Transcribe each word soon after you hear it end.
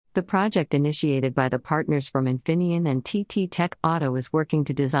The project initiated by the partners from Infineon and TT Tech Auto is working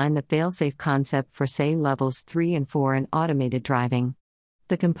to design the fail-safe concept for SAE levels 3 and 4 in automated driving.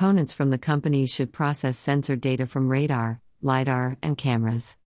 The components from the companies should process sensor data from radar, LiDAR, and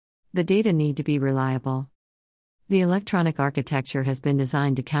cameras. The data need to be reliable. The electronic architecture has been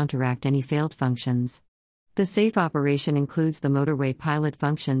designed to counteract any failed functions. The safe operation includes the motorway pilot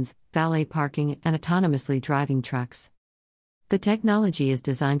functions, valet parking, and autonomously driving trucks. The technology is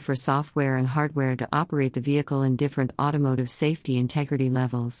designed for software and hardware to operate the vehicle in different automotive safety integrity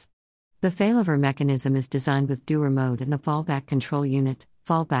levels. The failover mechanism is designed with doer mode and the fallback control unit,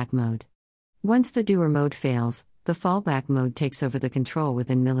 fallback mode. Once the doer mode fails, the fallback mode takes over the control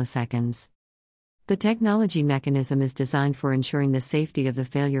within milliseconds. The technology mechanism is designed for ensuring the safety of the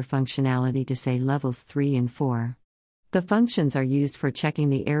failure functionality to SAE levels 3 and 4. The functions are used for checking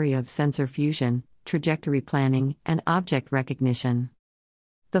the area of sensor fusion, trajectory planning, and object recognition.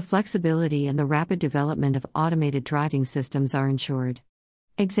 The flexibility and the rapid development of automated driving systems are ensured.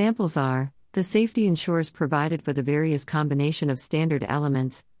 Examples are the safety ensures provided for the various combination of standard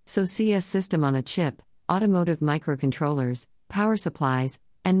elements, so CS system on a chip, automotive microcontrollers, power supplies,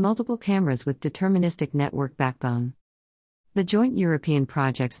 and multiple cameras with deterministic network backbone. The joint European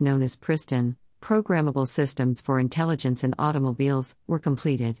projects known as PRISTIN, Programmable Systems for Intelligence in Automobiles, were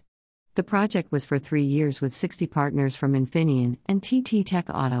completed. The project was for 3 years with 60 partners from Infineon and TT Tech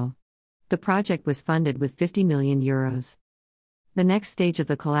Auto. The project was funded with €50 million. The next stage of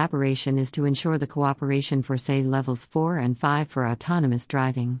the collaboration is to ensure the cooperation for SAE levels 4 and 5 for autonomous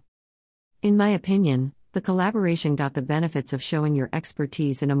driving. In my opinion, the collaboration got the benefits of showing your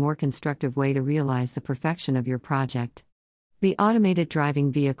expertise in a more constructive way to realize the perfection of your project. The automated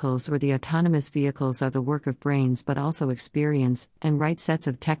driving vehicles or the autonomous vehicles are the work of brains but also experience and right sets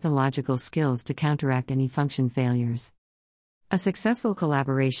of technological skills to counteract any function failures. A successful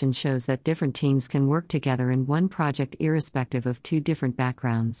collaboration shows that different teams can work together in one project irrespective of two different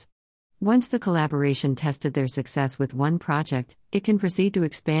backgrounds. Once the collaboration tested their success with one project, it can proceed to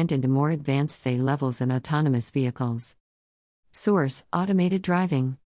expand into more advanced SAE levels in autonomous vehicles. Source: Automated Driving.